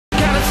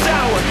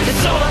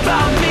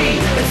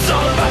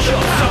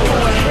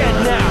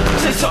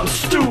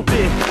something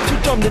stupid, too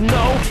dumb to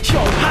know.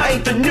 Yo, I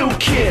ain't the new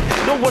kid.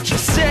 Know what you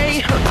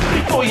say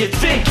before you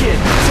think it.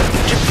 So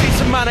put your peace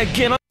of mind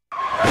again.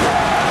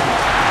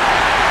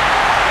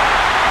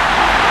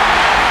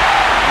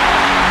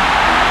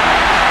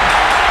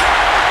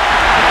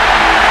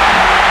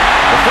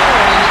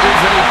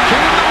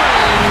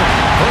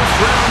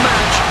 First-round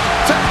match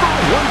set for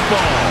one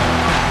fall.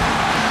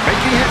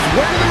 Making his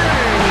way to the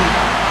ring,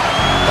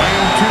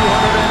 weighing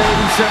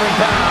 287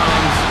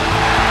 pounds,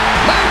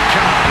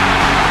 Mankind.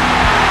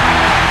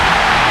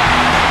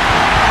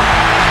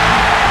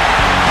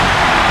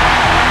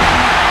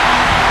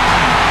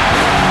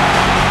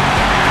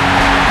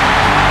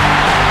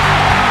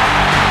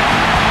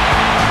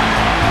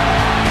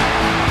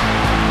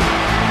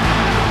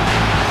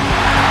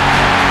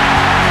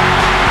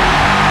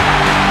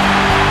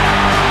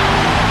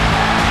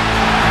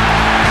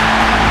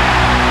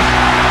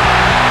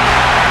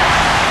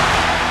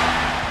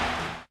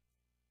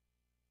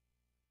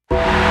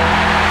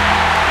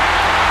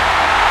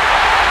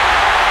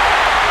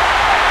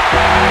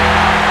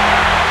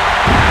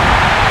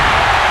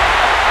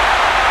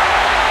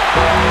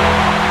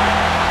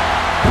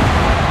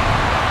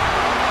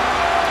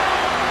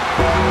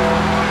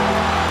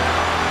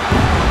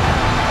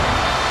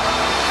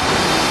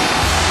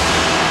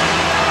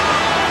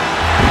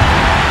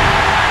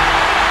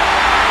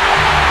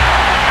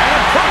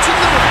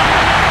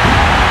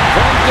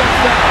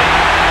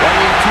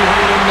 Weighing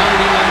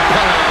 299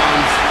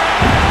 pounds,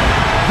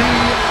 the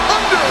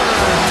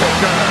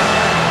Undertaker.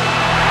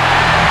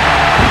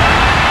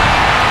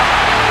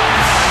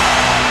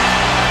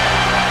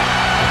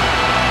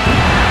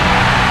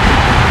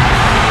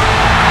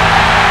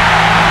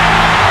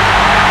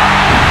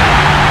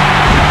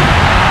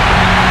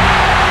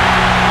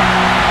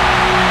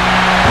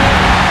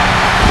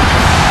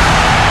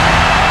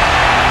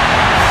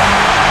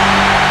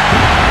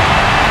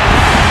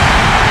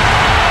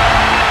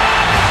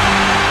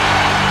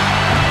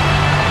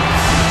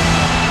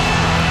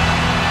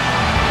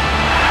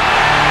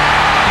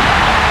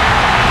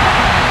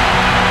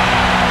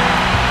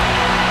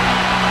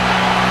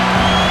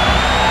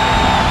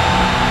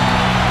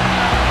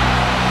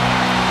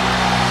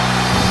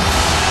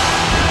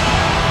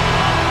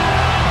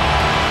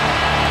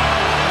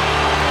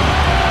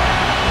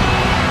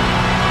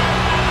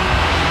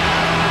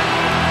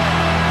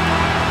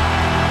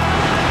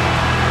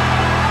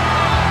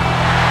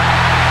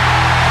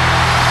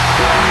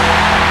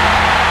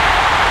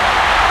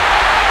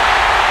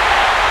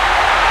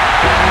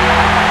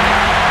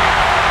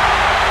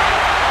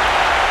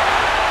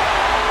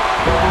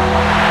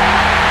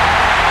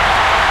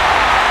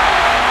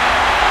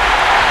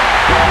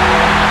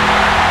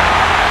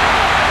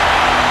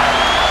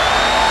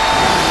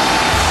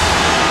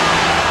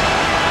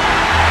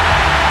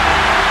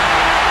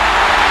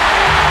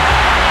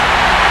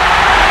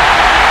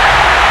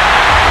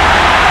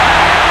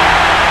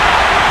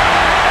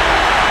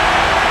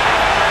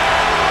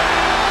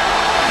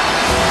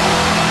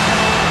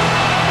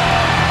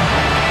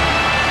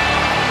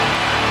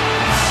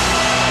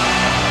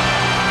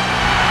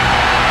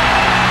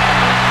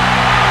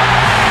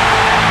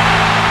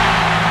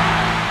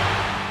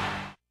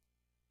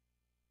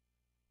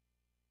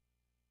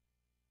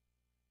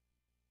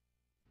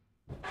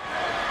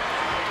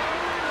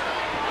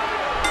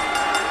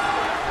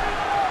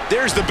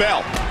 There's the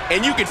bell,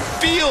 and you can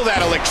feel that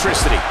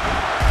electricity.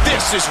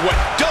 This is what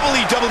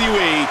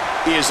WWE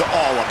is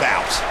all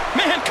about.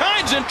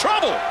 Mankind's in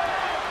trouble.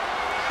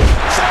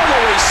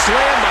 Follow-away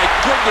slam, my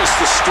goodness,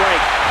 the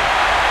strength.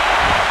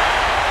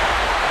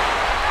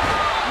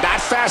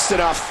 Not fast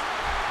enough.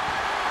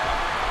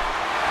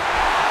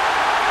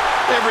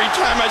 Every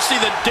time I see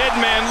the dead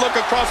man look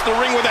across the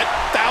ring with that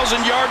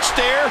 1,000-yard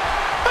stare,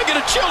 I get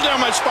a chill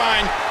down my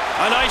spine.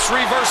 A nice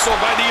reversal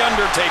by the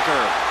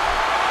Undertaker.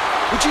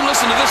 Would you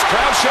listen to this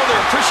crowd show their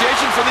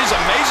appreciation for these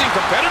amazing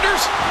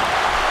competitors?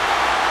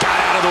 Got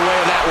out of the way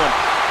of that one.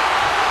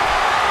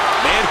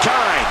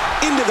 Mankind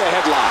into the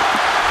headlock.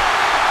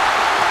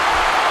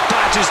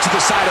 Dodges to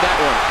the side of that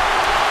one.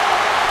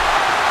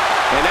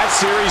 And that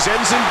series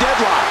ends in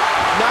deadlock.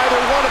 Neither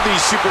one of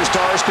these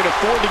superstars can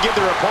afford to give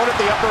their opponent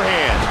the upper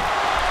hand.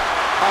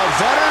 A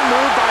veteran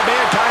move by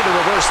Mankind to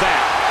reverse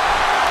that.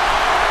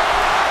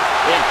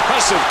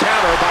 Impressive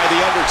counter by the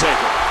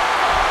Undertaker.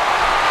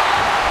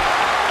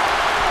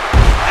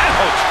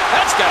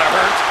 That's gotta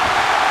hurt.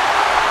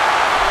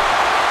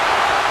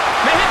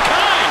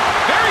 Mankind,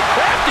 very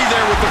crafty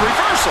there with the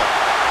reversal.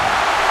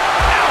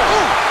 Ow!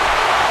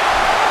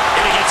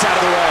 And he gets out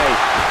of the way.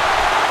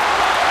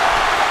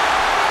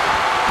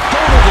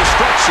 Total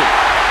destruction.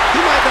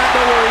 He might not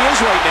know where he is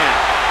right now.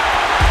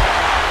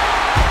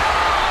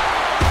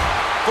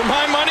 For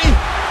my money,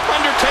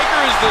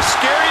 Undertaker is the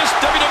scariest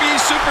WWE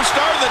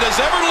superstar that has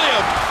ever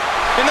lived.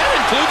 And that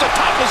includes a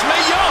topless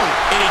Mae Young.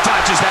 And he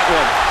dodges that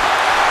one.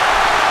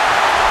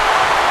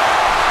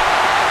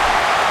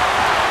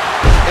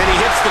 And he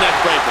hits the neck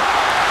breaker.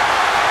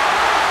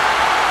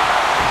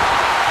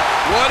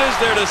 What is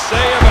there to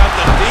say about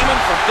the Demon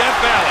from Death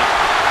Valley?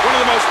 One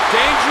of the most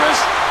dangerous...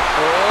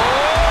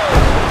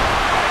 Oh!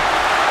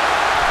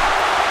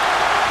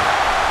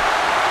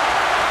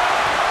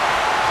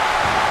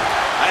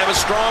 a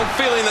strong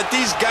feeling that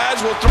these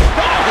guys will throw.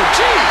 Oh,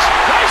 jeez!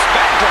 Nice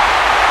backdrop.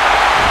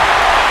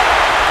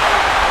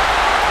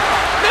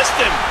 Missed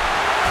him.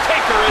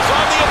 Taker is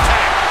on the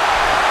attack.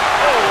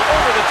 Oh,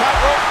 over the top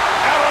rope,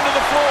 out onto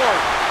the floor.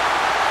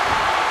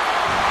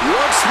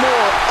 Once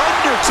more,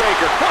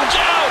 Undertaker. Watch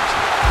out!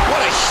 What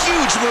a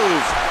huge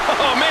move.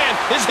 Oh, man,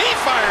 is he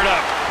fired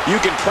up?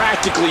 You can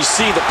practically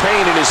see the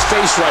pain in his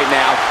face right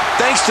now,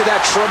 thanks to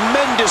that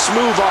tremendous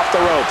move off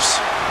the ropes.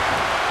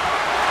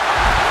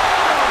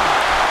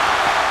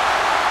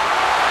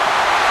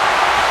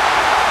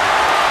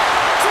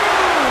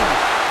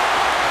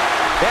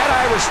 That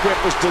Irish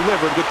whip was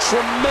delivered with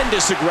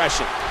tremendous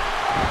aggression.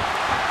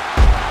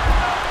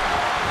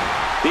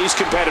 These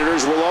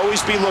competitors will always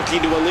be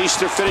looking to unleash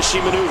their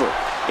finishing maneuver.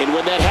 And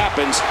when that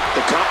happens,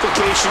 the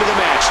complication of the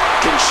match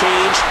can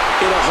change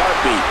in a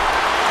heartbeat.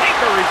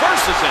 Taker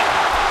reverses it.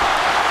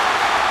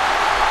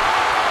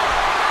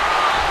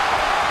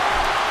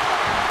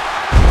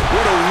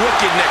 What a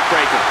wicked neck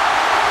breaker.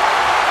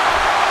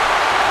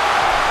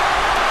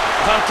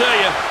 I'll tell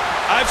you,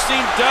 I've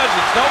seen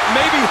dozens, no,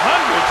 maybe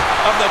hundreds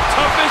of the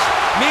toughest,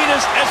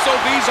 meanest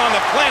SOBs on the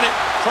planet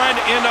trying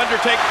to end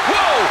Undertaker.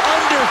 Whoa!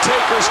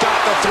 Undertaker's got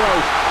the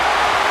throat.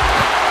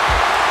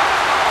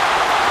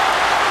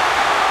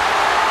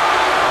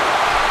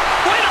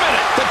 Wait a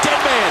minute! The dead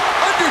man.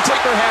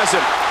 Undertaker has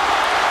him.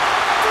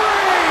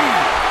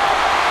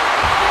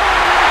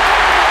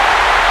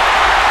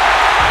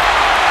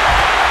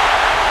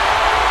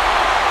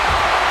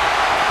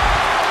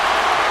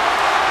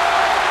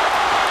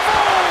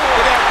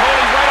 Look at that,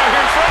 Cody's right out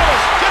here in front of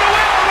us. Get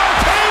away from our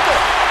table!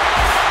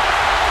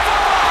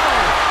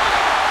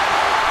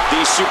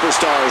 These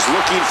superstars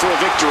looking for a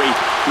victory,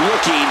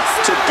 looking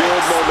to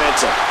build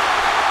momentum.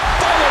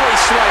 Follow-away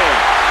slam.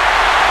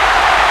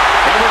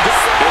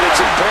 And it's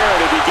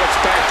imperative he gets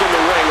back in the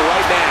ring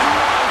right now.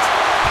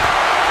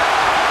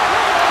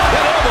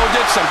 That elbow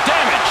did some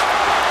damage.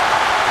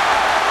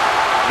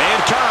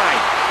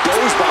 Mankind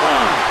goes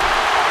behind.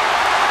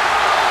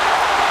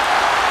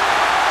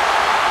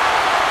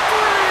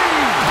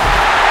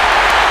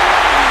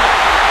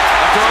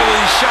 After all of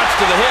these shots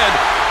to the head,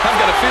 I've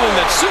got a feeling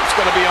that Soup's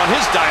going to be on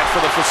his diet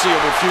for the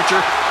foreseeable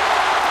future.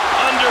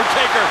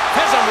 Undertaker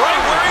has him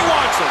right where he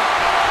wants him.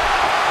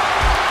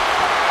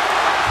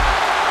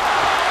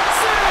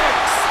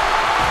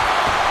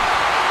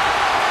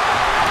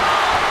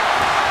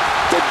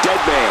 The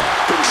dead man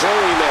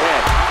controlling the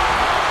head.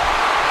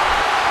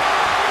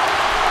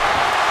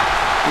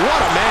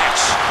 What a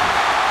match.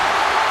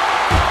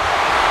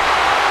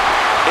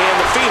 And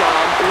the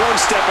Phenom one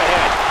step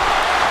ahead.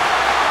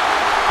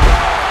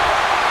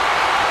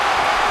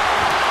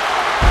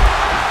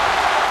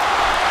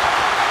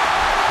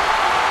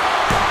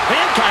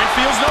 Mankind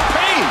feels no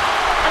pain.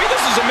 I mean,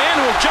 this is a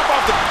man who will jump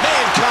off the...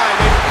 Mankind,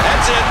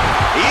 that's it.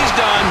 He's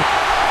done.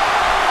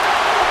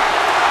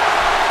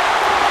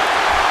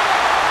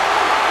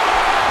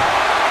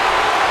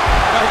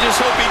 I just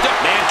hope he does.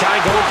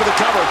 Mankind going for the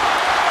cover.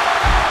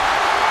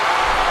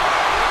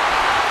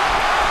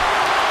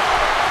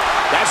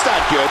 That's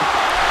not good.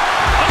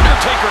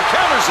 Undertaker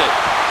counters it.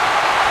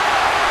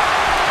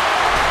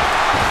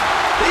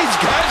 These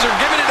guys are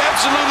giving it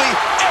absolutely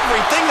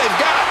everything they've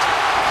got.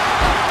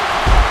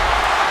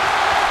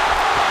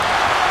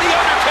 The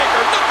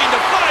Undertaker looking to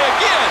fly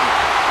again.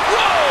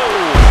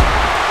 Whoa!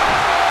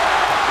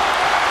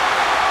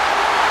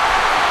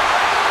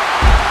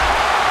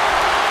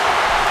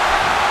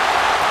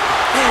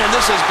 Man,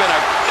 this has been a...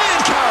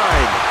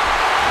 Mankind.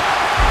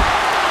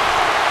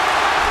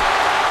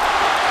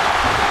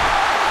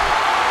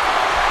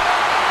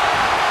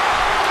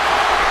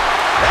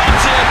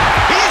 That's it.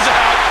 He's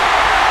out.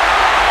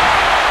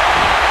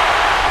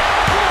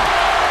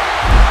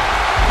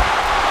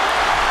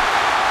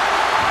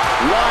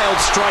 Wild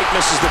strike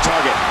misses the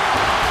target.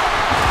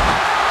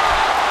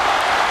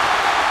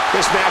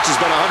 This match has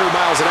been 100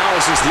 miles an hour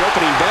since the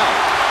opening bell.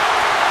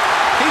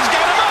 He's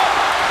got him up.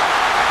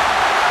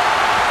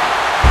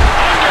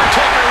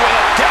 Undertaker with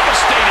a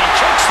devastating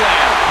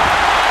chokeslam.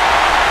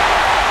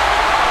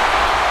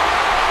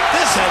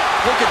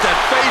 Look at that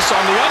face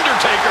on the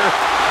Undertaker.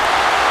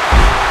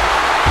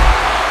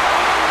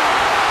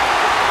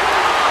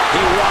 He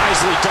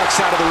wisely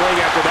ducks out of the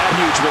ring after that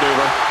huge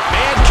maneuver.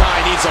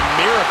 Mankind needs a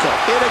miracle.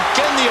 And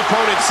again the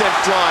opponent sent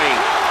flying.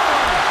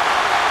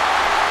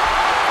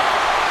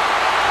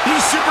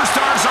 These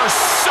superstars are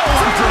so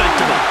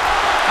unpredictable.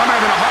 I'm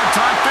having a hard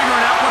time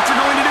figuring out what they're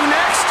going to do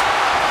next.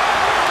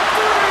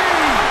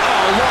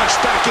 Oh, launched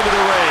back into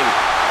the ring.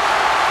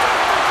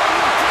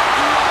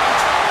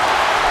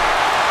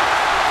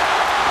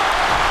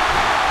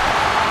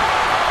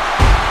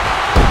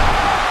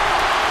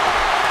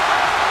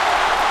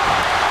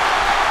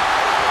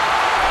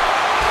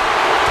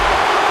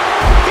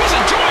 He's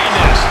enjoying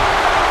this.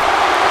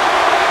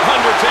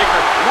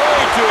 Undertaker, way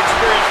too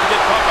experienced to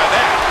get caught by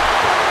that.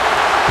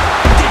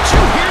 Did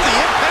you hear the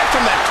impact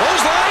from that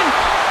clothesline?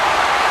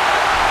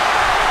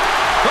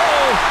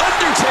 Oh,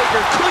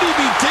 Undertaker, could he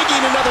be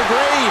digging another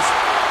grave?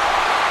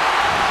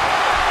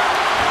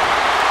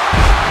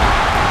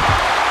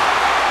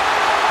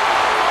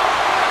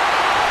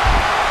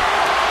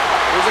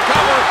 Here's a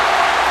cover.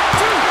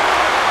 2.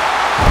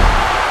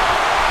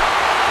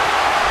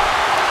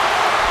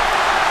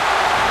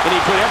 And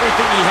he put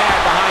everything he had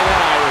behind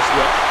that Irish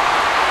whip.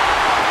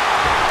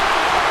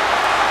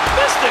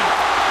 Missed him.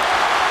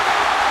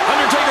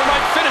 Undertaker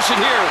might finish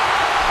it here.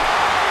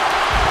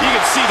 You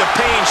can see the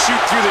pain shoot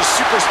through the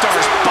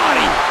superstar's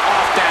body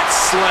off that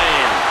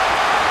slam.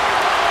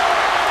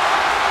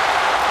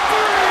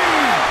 3.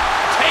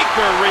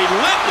 Taker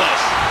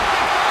relentless.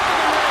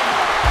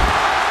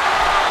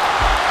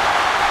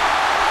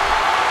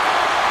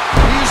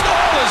 He used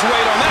all his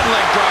weight on that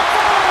leg drop.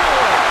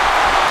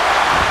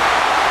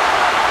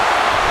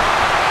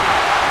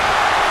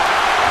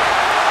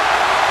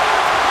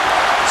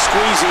 4.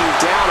 Squeezing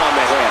down on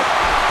the head.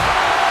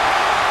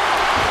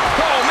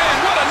 Oh, man,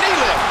 what a knee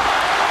lift.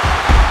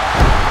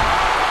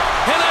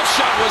 And that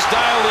shot was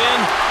dialed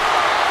in.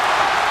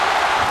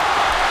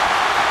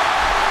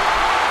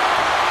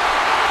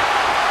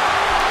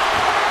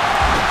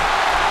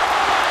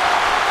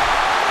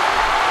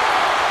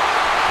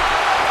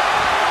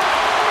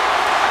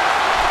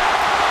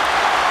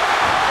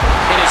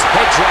 And his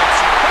head drops.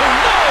 Oh,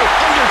 no!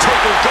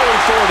 Undertaker going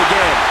for it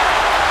again.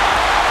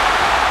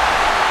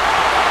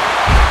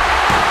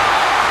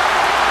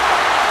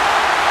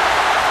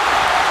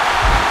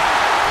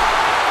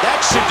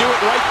 Should do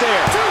it right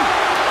there. 2, 3.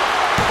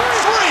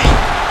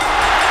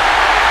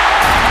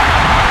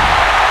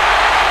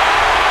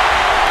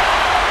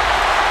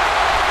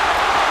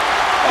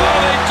 Oh,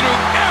 they threw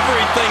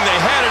everything they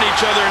had at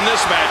each other in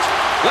this match.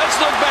 Let's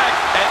look back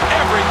at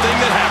everything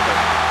that happened.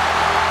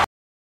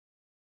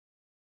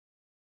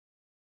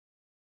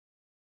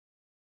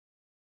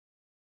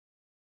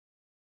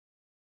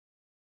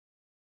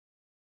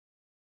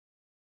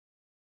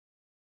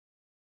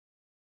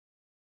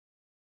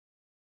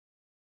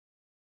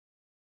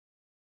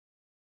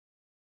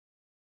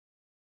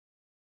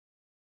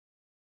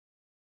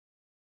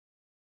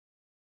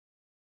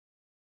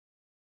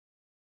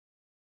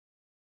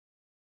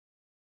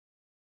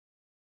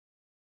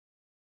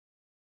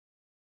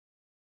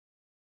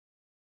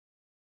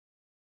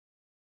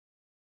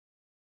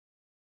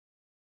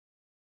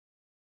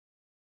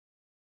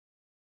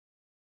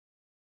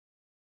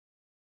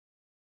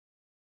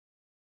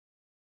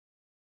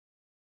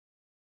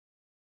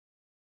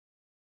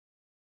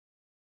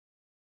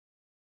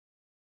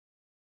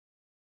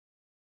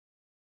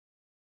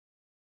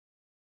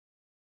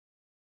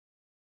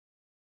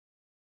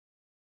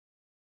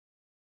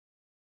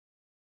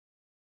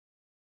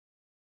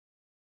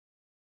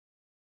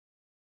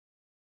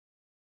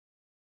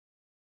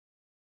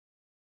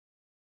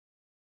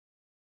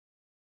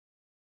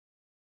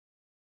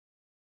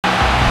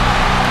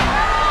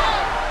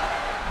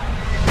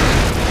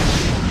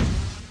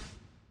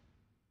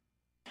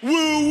 Woo,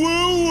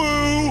 woo,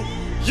 woo,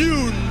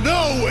 you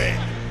know it!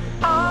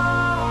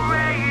 Oh,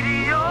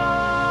 radio,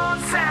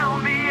 tell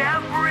me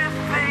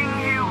everything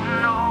you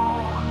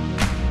know.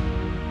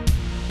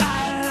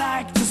 I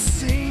like to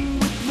sing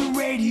with the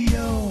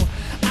radio.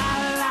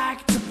 I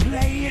like to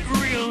play it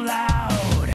real loud.